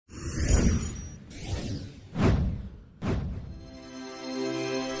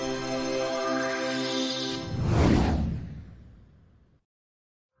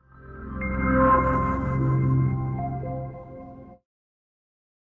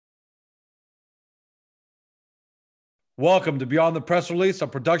Welcome to Beyond the Press Release, a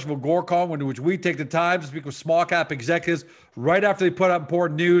production of Agoracom, in which we take the time to speak with small cap executives right after they put out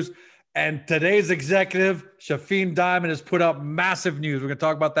important news. And today's executive, Shafin Diamond, has put out massive news. We're going to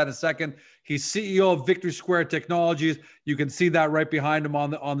talk about that in a second. He's CEO of Victory Square Technologies. You can see that right behind him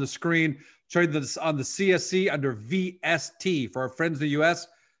on the screen. Trading this on the CSE under VST for our friends in the US,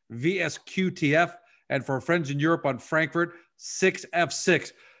 VSQTF, and for our friends in Europe on Frankfurt,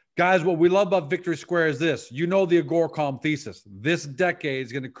 6F6. Guys, what we love about Victory Square is this. You know the Agoracom thesis. This decade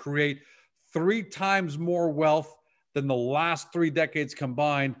is going to create 3 times more wealth than the last 3 decades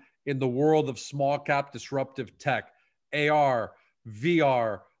combined in the world of small cap disruptive tech, AR,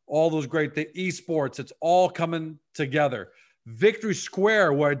 VR, all those great things, esports. It's all coming together. Victory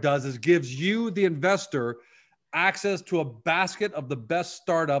Square, what it does is gives you, the investor, access to a basket of the best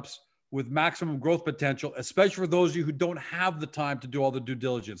startups with maximum growth potential, especially for those of you who don't have the time to do all the due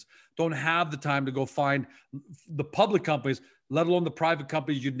diligence, don't have the time to go find the public companies, let alone the private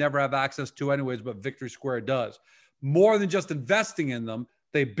companies you'd never have access to anyways, but Victory Square does. More than just investing in them,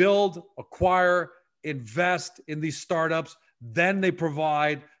 they build, acquire, invest in these startups, then they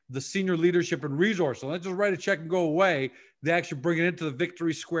provide the senior leadership and resources. Don't just write a check and go away. They actually bring it into the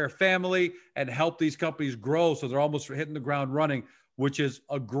Victory Square family and help these companies grow so they're almost hitting the ground running, which is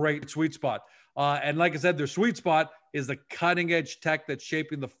a great sweet spot. And like I said, their sweet spot is the cutting edge tech that's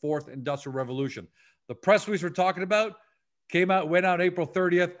shaping the 4th industrial revolution. The press release we're talking about went out April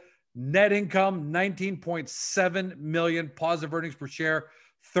 30th. Net income, 19.7 million, positive earnings per share,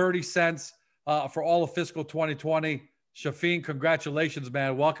 30 cents for all of fiscal 2020. Shafin, congratulations,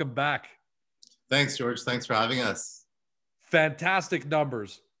 man. Welcome back. Thanks, George. Thanks for having us. Fantastic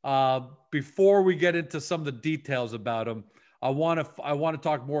numbers. Before we get into some of the details about them, I want to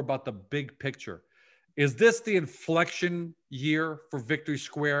talk more about the big picture. Is this the inflection year for Victory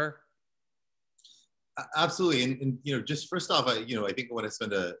Square? Absolutely. And just first off, I think I want to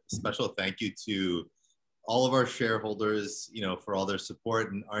send a special thank you to all of our shareholders, for all their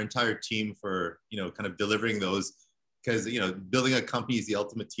support, and our entire team for, kind of delivering those, because, building a company is the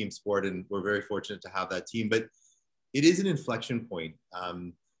ultimate team sport, and we're very fortunate to have that team. But it is an inflection point.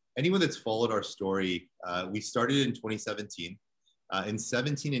 Anyone that's followed our story, we started in 2017. In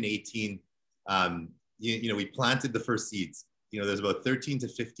 17 and 18, we planted the first seeds. There's about 13 to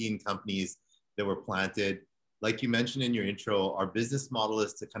 15 companies that were planted. Like you mentioned in your intro, our business model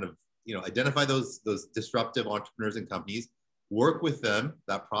is to kind of, identify those disruptive entrepreneurs and companies, work with them.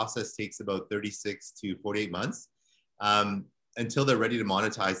 That process takes about 36 to 48 months until they're ready to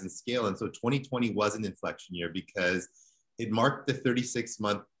monetize and scale. And so 2020 was an inflection year because it marked the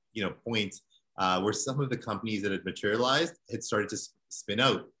 36-month point where some of the companies that had materialized had started to spin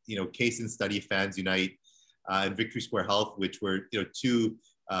out. Case and study, Fans Unite and Victory Square Health, which were two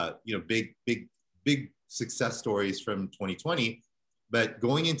big success stories from 2020. But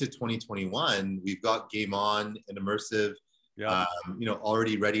going into 2021, we've got Game On and Immersive,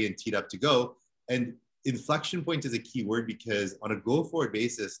 already ready and teed up to go. And inflection point is a key word because on a go-forward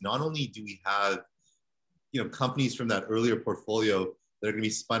basis, not only do we have companies from that earlier portfolio that are going to be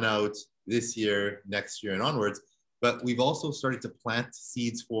spun out this year, next year, and onwards, but we've also started to plant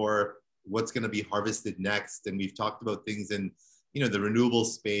seeds for what's going to be harvested next. And we've talked about things in the renewable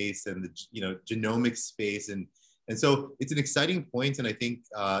space and the genomics space, and so it's an exciting point. And I think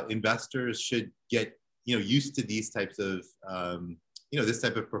investors should get used to these types of this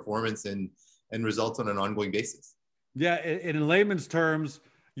type of performance and results on an ongoing basis. Yeah, in layman's terms,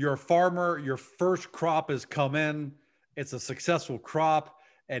 you're a farmer, your first crop has come in, it's a successful crop,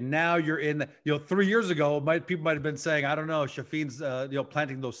 and now you're in, 3 years ago, people might have been saying, I don't know, Shafin's,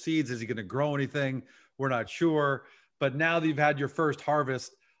 planting those seeds, is he going to grow anything? We're not sure. But now that you've had your first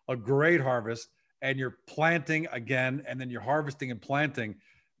harvest, a great harvest, and you're planting again, and then you're harvesting and planting,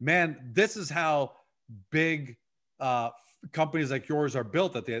 man, this is how big companies like yours are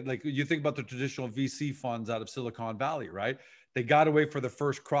built. Like you think about the traditional VC funds out of Silicon Valley, right? They got to wait for the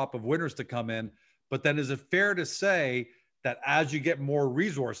first crop of winners to come in. But then is it fair to say that as you get more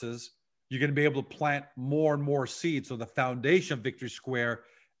resources, you're going to be able to plant more and more seeds? So the foundation of Victory Square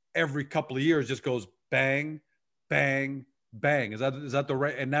every couple of years just goes bang, bang, bang. Is that the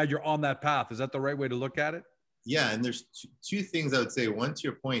right? And now you're on that path. Is that the right way to look at it? Yeah. And there's two things I would say. One, to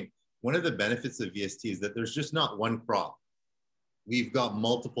your point, one of the benefits of VST is that there's just not one crop. We've got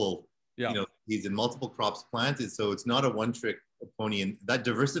multiple, seeds and multiple crops planted. So it's not a one-trick pony. And that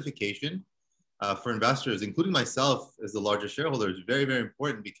diversification for investors, including myself as the largest shareholder, is very, very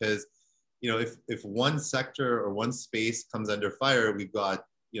important because, if one sector or one space comes under fire, we've got,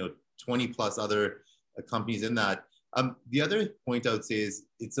 20 plus other companies in that. The other point I would say is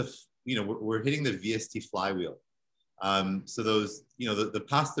we're hitting the VST flywheel. So those, the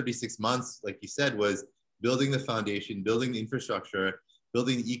past 36 months, like you said, was building the foundation, building the infrastructure,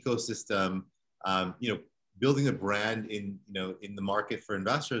 building the ecosystem, building a brand in the market for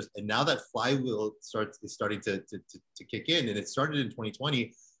investors. And now that flywheel is starting to kick in, and it started in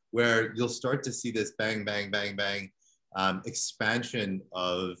 2020, where you'll start to see this bang, bang, bang, bang expansion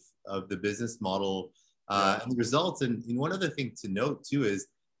of the business model and the results. And one other thing to note too is,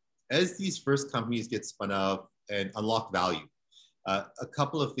 as these first companies get spun out and unlock value, a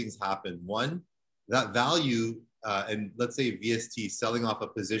couple of things happen. One, that value, and let's say VST selling off a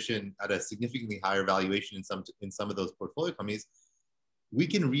position at a significantly higher valuation in some of those portfolio companies, we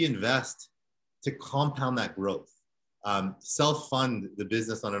can reinvest to compound that growth, self-fund the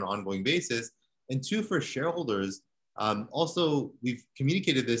business on an ongoing basis. And two, for shareholders, also we've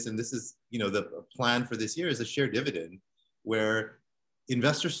communicated this, and this is the plan for this year is a share dividend, where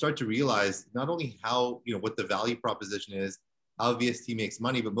investors start to realize not only how what the value proposition is, how VST makes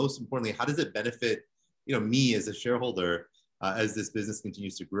money, but most importantly, how does it benefit me as a shareholder as this business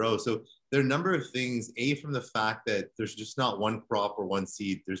continues to grow. So there are a number of things, from the fact that there's just not one crop or one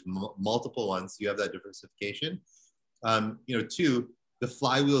seed, there's multiple ones, so you have that diversification. Two, the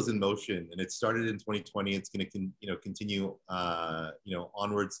flywheel is in motion, and it started in 2020. It's going to continue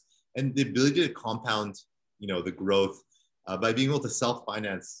onwards, and the ability to compound the growth by being able to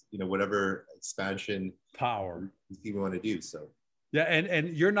self-finance whatever expansion power we want to do. So yeah,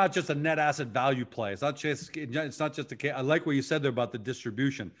 and you're not just a net asset value play. It's not just a case. I like what you said there about the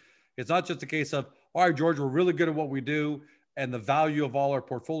distribution. It's not just a case of, all right, George, we're really good at what we do, and the value of all our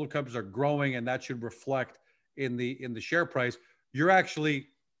portfolio companies are growing, and that should reflect in the share price. You're actually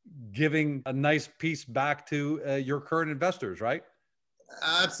giving a nice piece back to your current investors, right?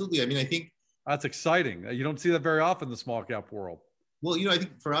 Absolutely. I mean, I think that's exciting. You don't see that very often in the small cap world. Well, I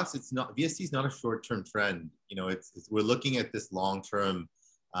think for us, it's not, VST is not a short-term trend. We're looking at this long-term,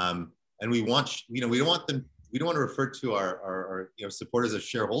 and we want, we don't want to refer to our supporters as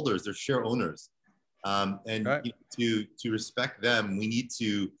shareholders. They're share owners, and right. To respect them, we need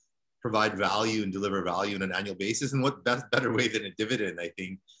to provide value and deliver value on an annual basis. And what better way than a dividend? I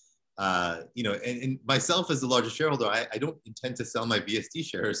think, and myself as the largest shareholder, I don't intend to sell my VST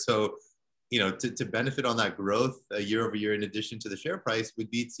shares, so. To benefit on that growth year over year, in addition to the share price, would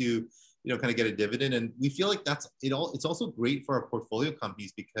be to, kind of get a dividend. And we feel like that's it all. It's also great for our portfolio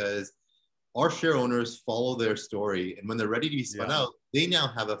companies because our share owners follow their story. And when they're ready to be spun out, they now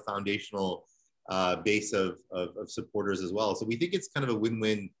have a foundational base of supporters as well. So we think it's kind of a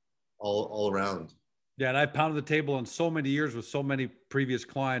win-win all around. Yeah. And I pounded the table in so many years with so many previous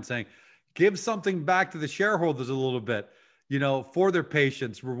clients saying, give something back to the shareholders a little bit. For their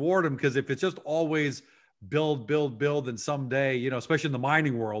patience, reward them. Because if it's just always build, and someday, especially in the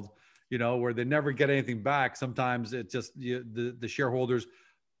mining world, where they never get anything back, sometimes it just, the shareholders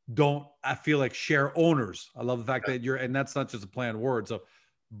don't, I feel like share owners. I love the fact that and that's not just a planned word. So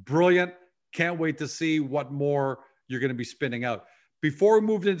brilliant. Can't wait to see what more you're going to be spinning out. Before we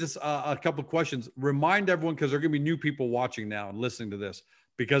move into a couple of questions, remind everyone, because there are going to be new people watching now and listening to this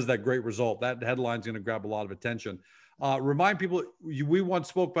because of that great result. That headline is going to grab a lot of attention. Remind people, we once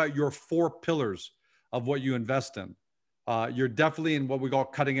spoke about your 4 pillars of what you invest in. You're definitely in what we call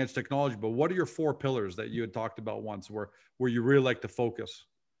cutting edge technology, but what are your 4 pillars that you had talked about once where you really like to focus?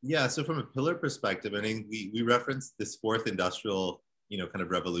 Yeah. So from a pillar perspective, I think we referenced this 4th industrial, kind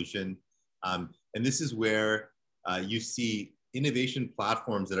of revolution. And this is where you see innovation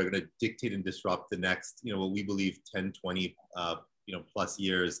platforms that are going to dictate and disrupt the next, what we believe 10, 20, plus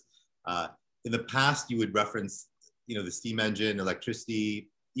years. In the past, you would reference the steam engine, electricity,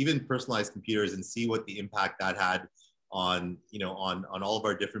 even personalized computers, and see what the impact that had on all of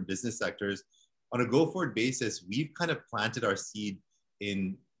our different business sectors. On a go-forward basis, we've kind of planted our seed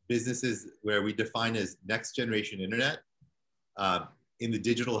in businesses where we define as next generation internet, in the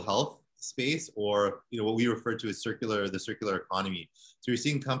digital health space, or what we refer to as the circular economy. So you're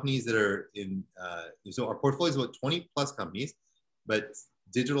seeing companies that are in, so our portfolio is about 20 plus companies, but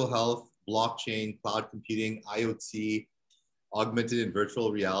digital health, blockchain, cloud computing, IoT, augmented and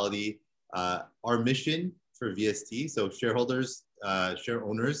virtual reality. Our mission for VST, so shareholders, share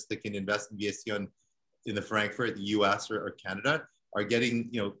owners that can invest in VST in the Frankfurt, the US or Canada, are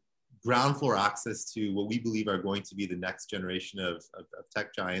getting ground floor access to what we believe are going to be the next generation of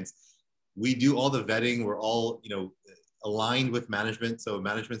tech giants. We do all the vetting. We're all aligned with management. So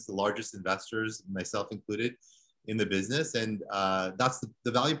management's the largest investors, myself included, in the business. And that's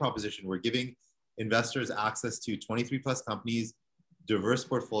the value proposition. We're giving investors access to 23 plus companies, diverse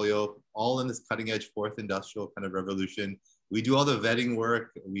portfolio, all in this cutting edge 4th industrial kind of revolution, We do all the vetting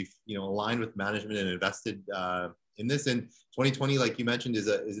work. We've, aligned with management and invested in this. And 2020, like you mentioned, is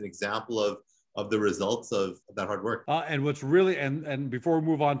an example of the results of that hard work. And what's really, and before we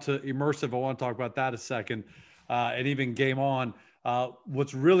move on to immersive, I want to talk about that a second, and even Game On.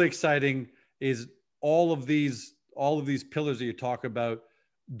 What's really exciting is all of these pillars that you talk about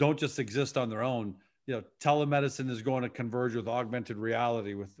don't just exist on their own. Telemedicine is going to converge with augmented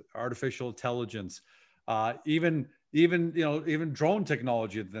reality, with artificial intelligence, even drone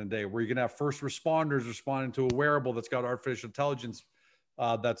technology at the end of the day, where you're going to have first responders responding to a wearable that's got artificial intelligence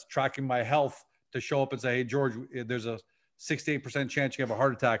that's tracking my health to show up and say, hey, George, there's a 68% chance you have a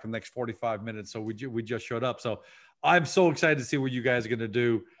heart attack in the next 45 minutes. So we just showed up. So I'm so excited to see what you guys are going to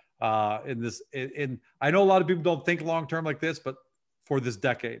do in this. I know a lot of people don't think long-term like this, but for this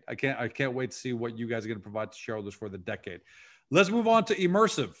decade, I can't wait to see what you guys are going to provide to shareholders for the decade. Let's move on to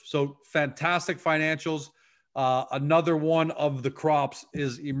immersive. So fantastic financials. Another one of the crops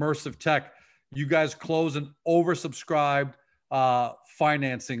is immersive tech. You guys close an oversubscribed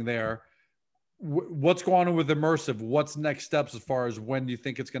financing there. What's going on with immersive? What's next steps as far as when do you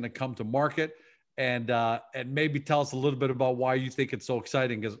think it's going to come to market? And maybe tell us a little bit about why you think it's so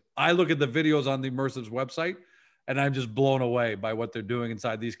exciting. Because I look at the videos on the Immersive's website, and I'm just blown away by what they're doing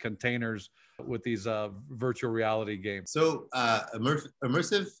inside these containers with these virtual reality games. So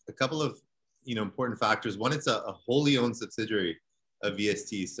immersive, a couple of important factors. One, it's a wholly owned subsidiary of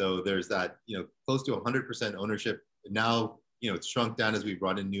VST. So there's that close to 100% ownership. Now it's shrunk down as we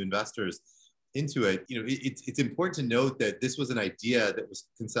brought in new investors into it. It's important to note that this was an idea that was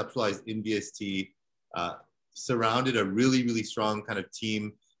conceptualized in VST, surrounded a really, really strong kind of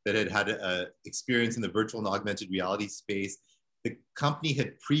team that had experience in the virtual and augmented reality space. The company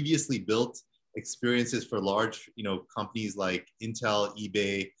had previously built experiences for large, companies like Intel,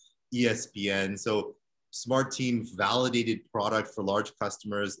 eBay, ESPN. So smart team, validated product for large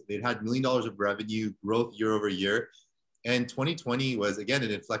customers. They'd had $1 million of revenue growth year over year. And 2020 was, again,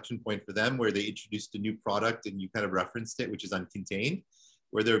 an inflection point for them where they introduced a new product, and you kind of referenced it, which is Uncontained,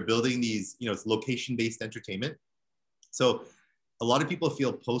 where they're building these, it's location-based entertainment. So a lot of people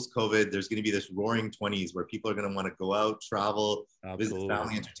feel post-COVID, there's going to be this roaring 20s where people are going to want to go out, travel, visit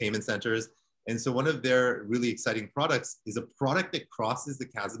family entertainment centers. And so one of their really exciting products is a product that crosses the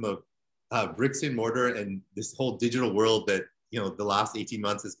chasm of bricks and mortar and this whole digital world that, the last 18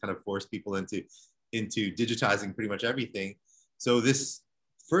 months has kind of forced people into digitizing pretty much everything. So this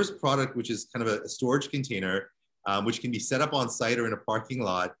first product, which is kind of a storage container, which can be set up on site or in a parking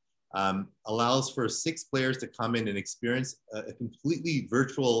lot, allows for 6 players to come in and experience a completely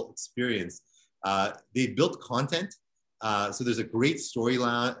virtual experience. They built content. So there's a great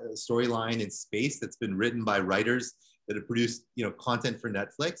storyline in space that's been written by writers that have produced, content for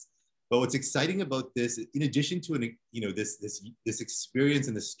Netflix. But what's exciting about this, in addition to this experience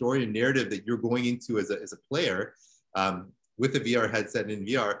and the story and narrative that you're going into as a player with a VR headset and in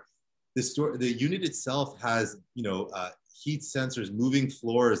VR, the unit itself has heat sensors, moving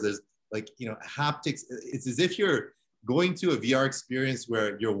floors. There's haptics. It's as if you're going to a VR experience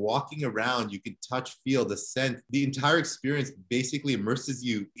where you're walking around, you can touch, feel the scent. The entire experience basically immerses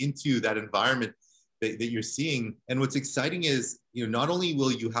you into that environment that you're seeing. And what's exciting is, not only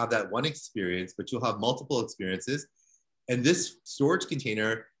will you have that one experience, but you'll have multiple experiences. And this storage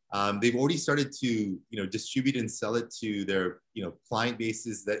container, they've already started to, distribute and sell it to their, client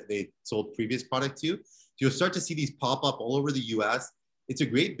bases that they sold previous product to. So you'll start to see these pop up all over the US. It's a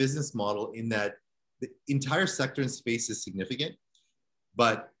great business model in that the entire sector and space is significant,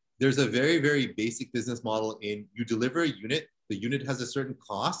 but there's a very, very basic business model in you deliver a unit, the unit has a certain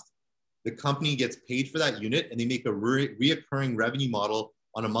cost, the company gets paid for that unit, and they make a reoccurring revenue model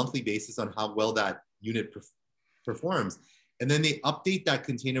on a monthly basis on how well that unit performs. And then they update that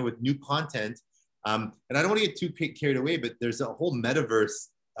container with new content. And I don't want to get too carried away, but there's a whole metaverse,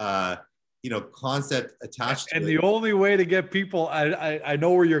 concept attached to it. And the only way to get people, I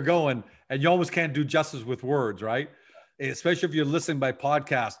know where you're going, and you almost can't do justice with words, right? Especially if you're listening by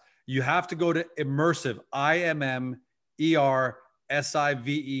podcast, you have to go to immersive, IMMERSIVE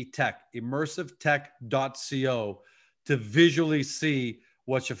tech, immersivetech.co to visually see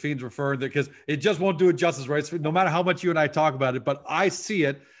what Shafeen's referring to, because it just won't do it justice, right? So no matter how much you and I talk about it, but I see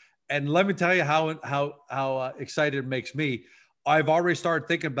it. And let me tell you how excited it makes me. I've already started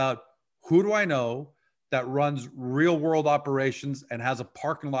thinking about who do I know that runs real world operations and has a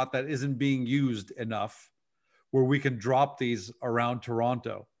parking lot that isn't being used enough where we can drop these around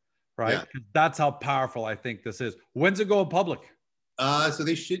Toronto, right? Yeah. That's how powerful I think this is. When's it going public? So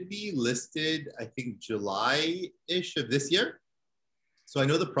they should be listed, I think, July-ish of this year. So I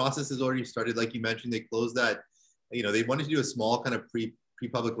know the process has already started. Like you mentioned, they closed that they wanted to do a small kind of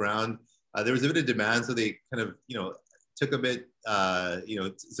pre-public round. There was a bit of demand, so they kind of, took a bit,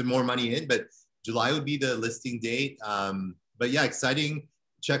 some more money in, but July would be the listing date. But yeah, exciting.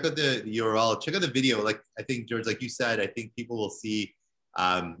 Check out the URL, check out the video. Like, I think, George, like you said, I think people will see,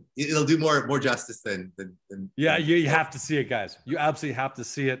 it'll do more justice than yeah, you have to see it, guys. You absolutely have to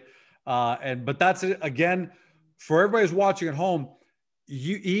see it. But that's it. Again, for everybody who's watching at home,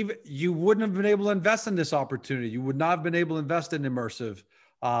 you wouldn't have been able to invest in this opportunity. You would not have been able to invest in Immersive,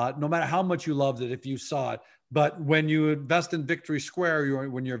 no matter how much you loved it if you saw it. But when you invest in Victory Square,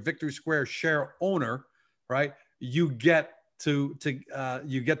 when you're a Victory Square share owner, right, you get to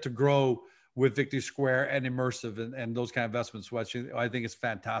grow with Victory Square and Immersive and those kind of investments, which I think is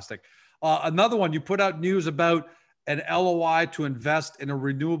fantastic. Another one, you put out news about an LOI to invest in a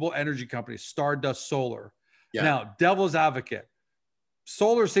renewable energy company, Stardust Solar. Yeah. Now, devil's advocate,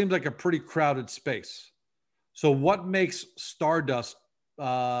 solar seems like a pretty crowded space. So what makes Stardust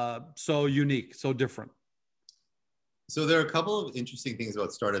so unique, so different? So there are a couple of interesting things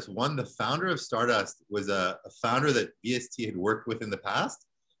about Stardust. One, the founder of Stardust was a founder that VST had worked with in the past,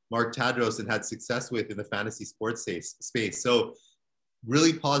 Mark Tadros, and had success with in the fantasy sports space. So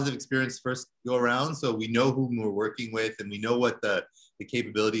really positive experience first go around. So we know whom we're working with, and we know what the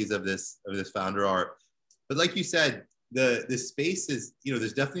capabilities of this founder are. But like you said, the space is,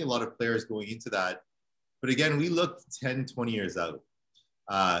 there's definitely a lot of players going into that. But again, we look 10, 20 years out.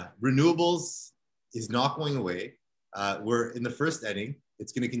 Renewables is not going away. We're in the first inning.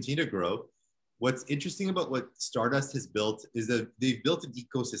 It's going to continue to grow. What's interesting about what Stardust has built is that they've built an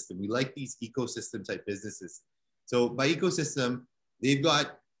ecosystem. We like these ecosystem type businesses. So by ecosystem, they've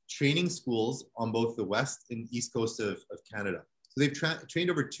got training schools on both the west and east coast of Canada. So they've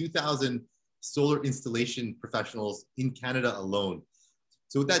trained over 2,000 solar installation professionals in Canada alone.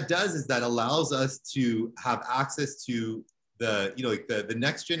 So what that does is that allows us to have access to the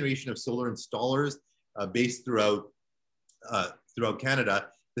next generation of solar installers based throughout Canada.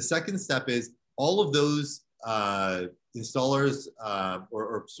 The second step is all of those installers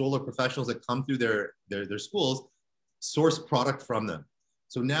or solar professionals that come through their schools source product from them.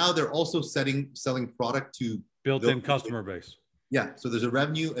 So now they're also selling product to built-in customer base. Yeah, so there's a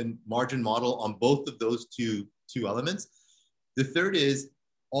revenue and margin model on both of those two elements. The third is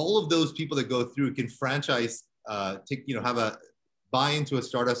all of those people that go through can franchise, have a buy into a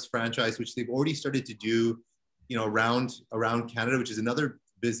Stardust franchise, which they've already started to do, around Canada, which is another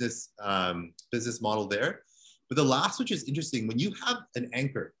business model there. But the last, which is interesting, when you have an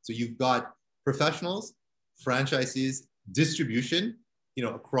anchor, so you've got professionals, franchises, distribution,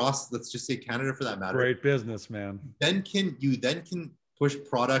 across, let's just say Canada for that matter. Great business, man. Then you can push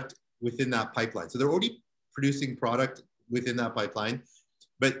product within that pipeline. So they're already producing product within that pipeline,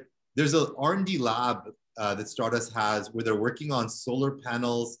 but there's a R&D lab that Stardust has where they're working on solar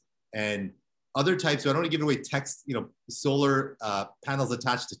panels and other types. So I don't want to give away solar panels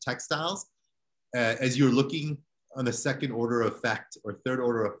attached to textiles as you're looking on the second order effect or third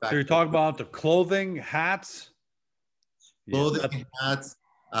order effect. So you're talking about the clothing, hats? Clothing, hats.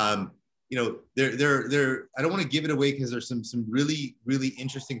 They're I don't want to give it away because there's some really, really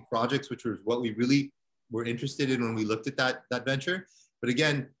interesting projects, which was what we really were interested in when we looked at that venture. But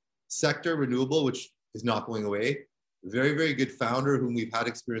again, sector renewable, which is not going away. Very, very good founder whom we've had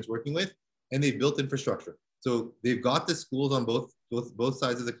experience working with, and they've built infrastructure. So they've got the schools on both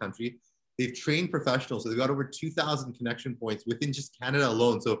sides of the country. They've trained professionals. So they've got over 2,000 connection points within just Canada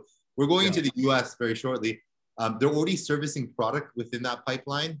alone. So we're going into the US very shortly. They're already servicing product within that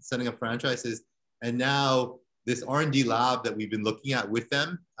pipeline, setting up franchises. And now this R&D lab that we've been looking at with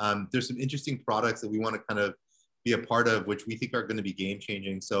them, there's some interesting products that we want to kind of be a part of, which we think are going to be game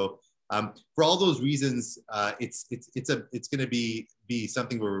changing. So for all those reasons, it's going to be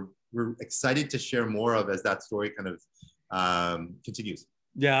something we're excited to share more of as that story kind of continues.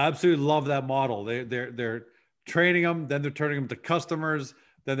 Yeah, I absolutely love that model. They're training them, then they're turning them to customers,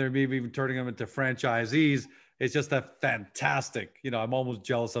 then they're maybe even turning them into franchisees. It's just a fantastic, I'm almost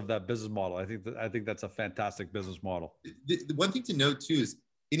jealous of that business model. I think that's a fantastic business model. The one thing to note too is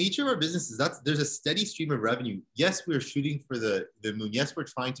in each of our businesses, there's a steady stream of revenue. Yes, we're shooting for the moon. Yes, we're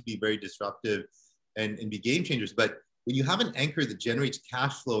trying to be very disruptive and be game changers. But when you have an anchor that generates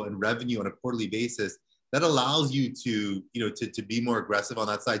cash flow and revenue on a quarterly basis, that allows you to be more aggressive on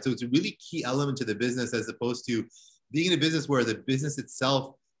that side. So it's a really key element to the business as opposed to being in a business where the business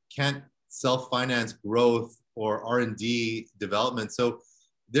itself can't self-finance growth or R&D development. So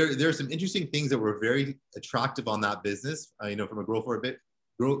there are some interesting things that were very attractive on that business, from a go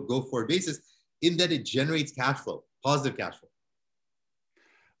forward basis, in that it generates cash flow, positive cash flow.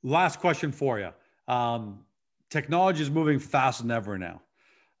 Last question for you. technology is moving faster than ever now.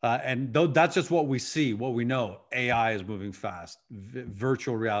 And though that's just what we see, what we know. AI is moving fast.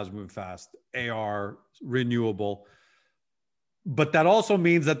 Virtual reality is moving fast. AR, renewable. But that also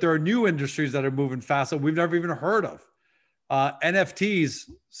means that there are new industries that are moving fast that we've never even heard of.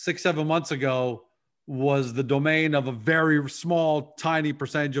 NFTs 6-7 months ago was the domain of a very small, tiny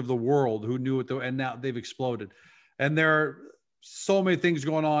percentage of the world who knew it, and now they've exploded. And there are so many things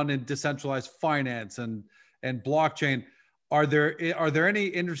going on in decentralized finance and blockchain. Are there any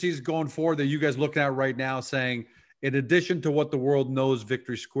industries going forward that you guys looking at right now saying, in addition to what the world knows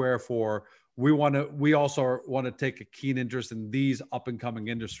Victory Square for, we also want to take a keen interest in these up and coming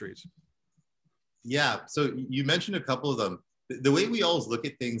industries? Yeah. So you mentioned a couple of them. The way we always look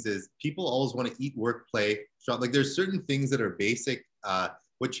at things is people always want to eat, work, play, shop. Like there's certain things that are basic.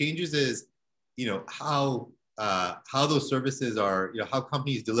 What changes is, how those services are, how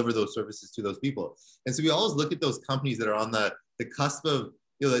companies deliver those services to those people. And so we always look at those companies that are on the cusp of,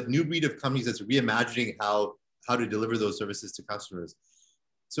 the new breed of companies that's reimagining how to deliver those services to customers.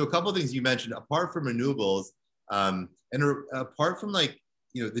 So a couple of things you mentioned, apart from renewables, and apart from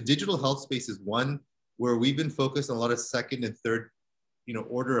the digital health space is one where we've been focused on a lot of second and third,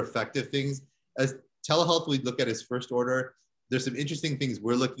 order effective things. As telehealth, we look at as first order. There's some interesting things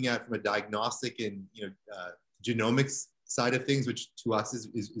we're looking at from a diagnostic and genomics side of things, which to us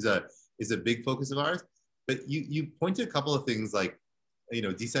is a big focus of ours. But you point to a couple of things like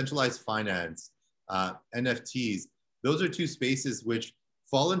decentralized finance, NFTs. Those are two spaces which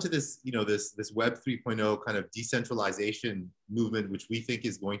fall into this this Web 3.0 kind of decentralization movement, which we think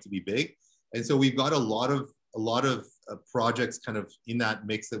is going to be big. And so we've got a lot of projects kind of in that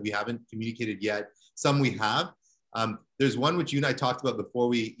mix that we haven't communicated yet. Some we have. There's one which you and I talked about before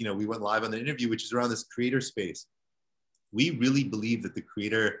we went live on the interview, which is around this creator space. We really believe that the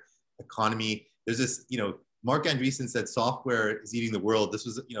creator economy, there's this, Mark Andreessen said software is eating the world. This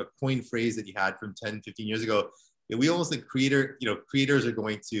was a coined phrase that he had from 10, 15 years ago. And we almost think creators are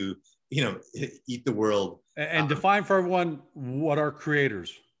going to, eat the world. And define for everyone, what are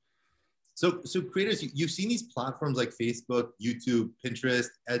creators? So creators, you've seen these platforms like Facebook, YouTube, Pinterest,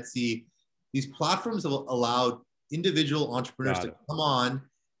 Etsy. These platforms have allowed individual entrepreneurs to come on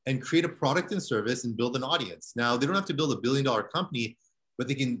and create a product and service and build an audience. Now, they don't have to build $1 billion company, but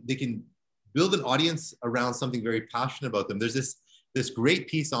they can build an audience around something very passionate about them. There's this great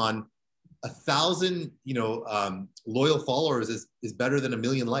piece on 1,000 loyal followers is better than 1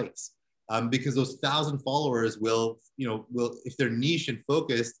 million likes, because those 1,000 followers will if they're niche and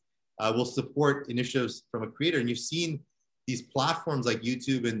focused, will support initiatives from a creator. And you've seen these platforms like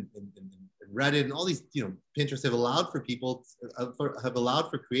YouTube and Reddit and all these, Pinterest have allowed for people, have allowed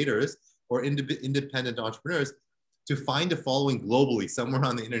for creators or independent entrepreneurs to find a following globally somewhere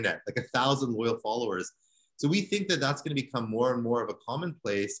on the internet, like 1,000 loyal followers. So we think that that's going to become more and more of a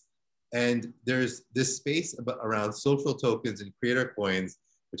commonplace. And there's this space around social tokens and creator coins,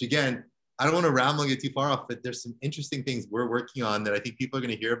 which again, I don't want to ramble and get too far off, but there's some interesting things we're working on that I think people are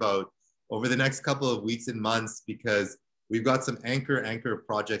going to hear about over the next couple of weeks and months, because we've got some anchor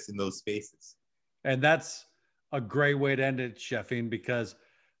projects in those spaces. And that's a great way to end it, Shafin, because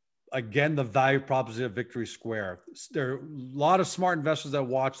again, the value proposition of Victory Square. There are a lot of smart investors that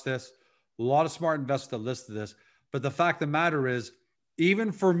watch this, a lot of smart investors that listen to this. But the fact of the matter is,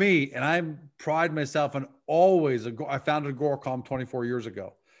 even for me, and I pride myself on I founded Agoracom 24 years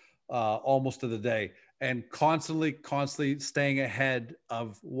ago, almost to the day, and constantly staying ahead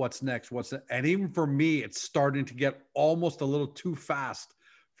of what's next. And even for me, it's starting to get almost a little too fast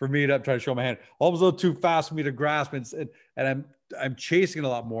for me to try to show my hand, almost a little too fast for me to grasp, and I'm chasing it a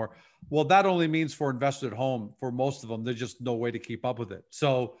lot more. Well, that only means for investors at home, for most of them, there's just no way to keep up with it.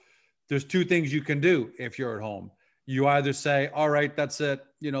 So there's two things you can do if you're at home. You either say, all right, that's it.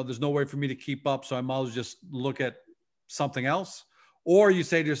 There's no way for me to keep up, so I might as well just look at something else. Or you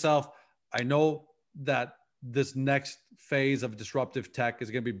say to yourself, I know that this next phase of disruptive tech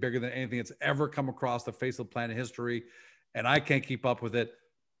is going to be bigger than anything that's ever come across the face of the planet history, and I can't keep up with it,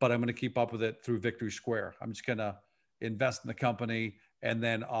 but I'm going to keep up with it through Victory Square. I'm just going to invest in the company, and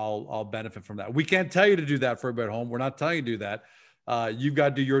then I'll benefit from that. We can't tell you to do that for everybody at home. We're not telling you to do that. You've got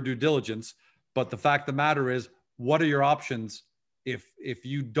to do your due diligence. But the fact of the matter is, what are your options if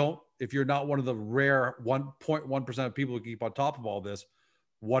you're not one of the rare 1.1% of people who keep on top of all this?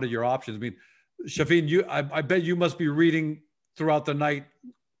 What are your options? I mean, Shafin, I bet you must be reading throughout the night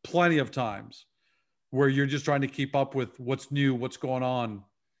plenty of times where you're just trying to keep up with what's new, what's going on.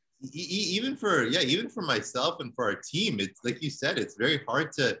 Even for myself and for our team, it's like you said, it's very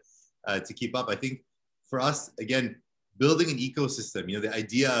hard to keep up. I think for us, again, building an ecosystem, the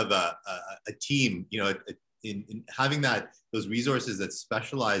idea of a team, in having those resources that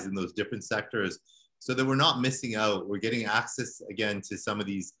specialize in those different sectors, so that we're not missing out. We're getting access again to some of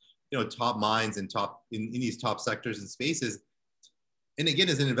these, top minds and in these top sectors and spaces. And again,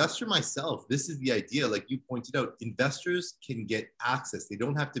 as an investor myself, this is the idea. Like you pointed out, investors can get access. They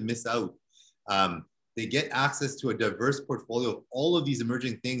don't have to miss out. They get access to a diverse portfolio of all of these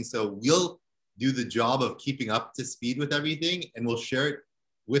emerging things. So we'll do the job of keeping up to speed with everything, and we'll share it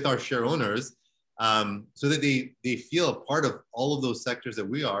with our share owners, so that they feel a part of all of those sectors that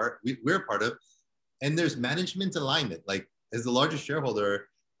we're a part of. And there's management alignment. Like as the largest shareholder,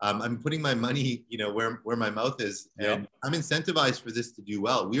 I'm putting my money, where my mouth is, and I'm incentivized for this to do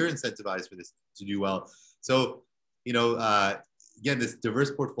well. We're incentivized for this to do well. So, again, this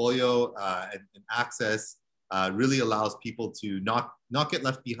diverse portfolio and access really allows people to not get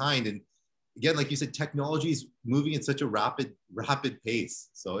left behind. And again, like you said, technology is moving at such a rapid pace.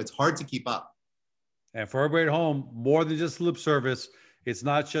 So it's hard to keep up. And for everybody at home, more than just lip service, it's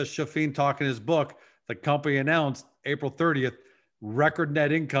not just Shafin talking his book. The company announced April 30th, record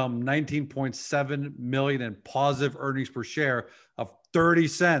net income, 19.7 million, and positive earnings per share of 30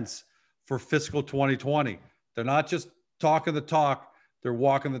 cents for fiscal 2020. They're not just talking the talk, they're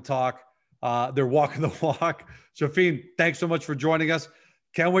walking the talk. They're walking the walk. Shafin, thanks so much for joining us.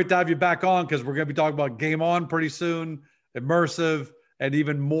 Can't wait to have you back on, because we're going to be talking about Game On pretty soon, immersive, and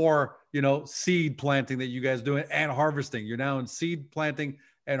even more, seed planting that you guys doing and harvesting. You're now in seed planting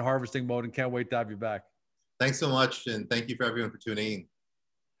and harvesting mode, and can't wait to have you back. Thanks so much. And thank you for everyone for tuning in.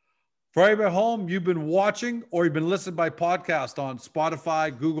 For everybody at home, you've been watching or you've been listening by podcast on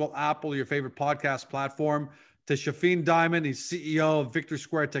Spotify, Google, Apple, your favorite podcast platform. To Shafin Diamond, he's CEO of Victory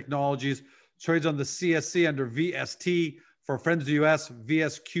Square Technologies, trades on the CSC under VST. For friends in the US,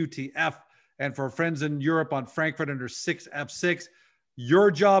 VSQTF. And for friends in Europe on Frankfurt under 6F6.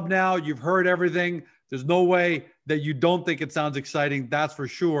 Your job now, you've heard everything. There's no way that you don't think it sounds exciting, that's for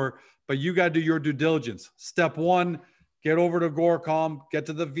sure. But you got to do your due diligence. Step one, get over to Agoracom, get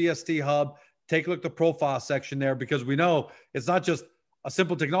to the VST hub, take a look at the profile section there, because we know it's not just a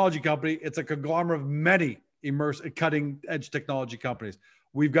simple technology company, it's a conglomerate of many cutting edge technology companies.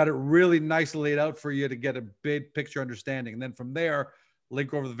 We've got it really nicely laid out for you to get a big picture understanding. And then from there,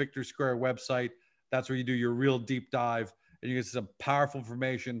 link over to the Victory Square website. That's where you do your real deep dive, and you get some powerful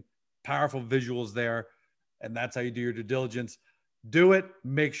information, powerful visuals there. And that's how you do your due diligence. Do it.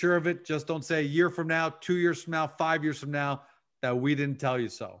 Make sure of it. Just don't say a year from now, 2 years from now, 5 years from now that we didn't tell you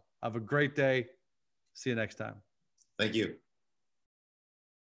so. Have a great day. See you next time. Thank you.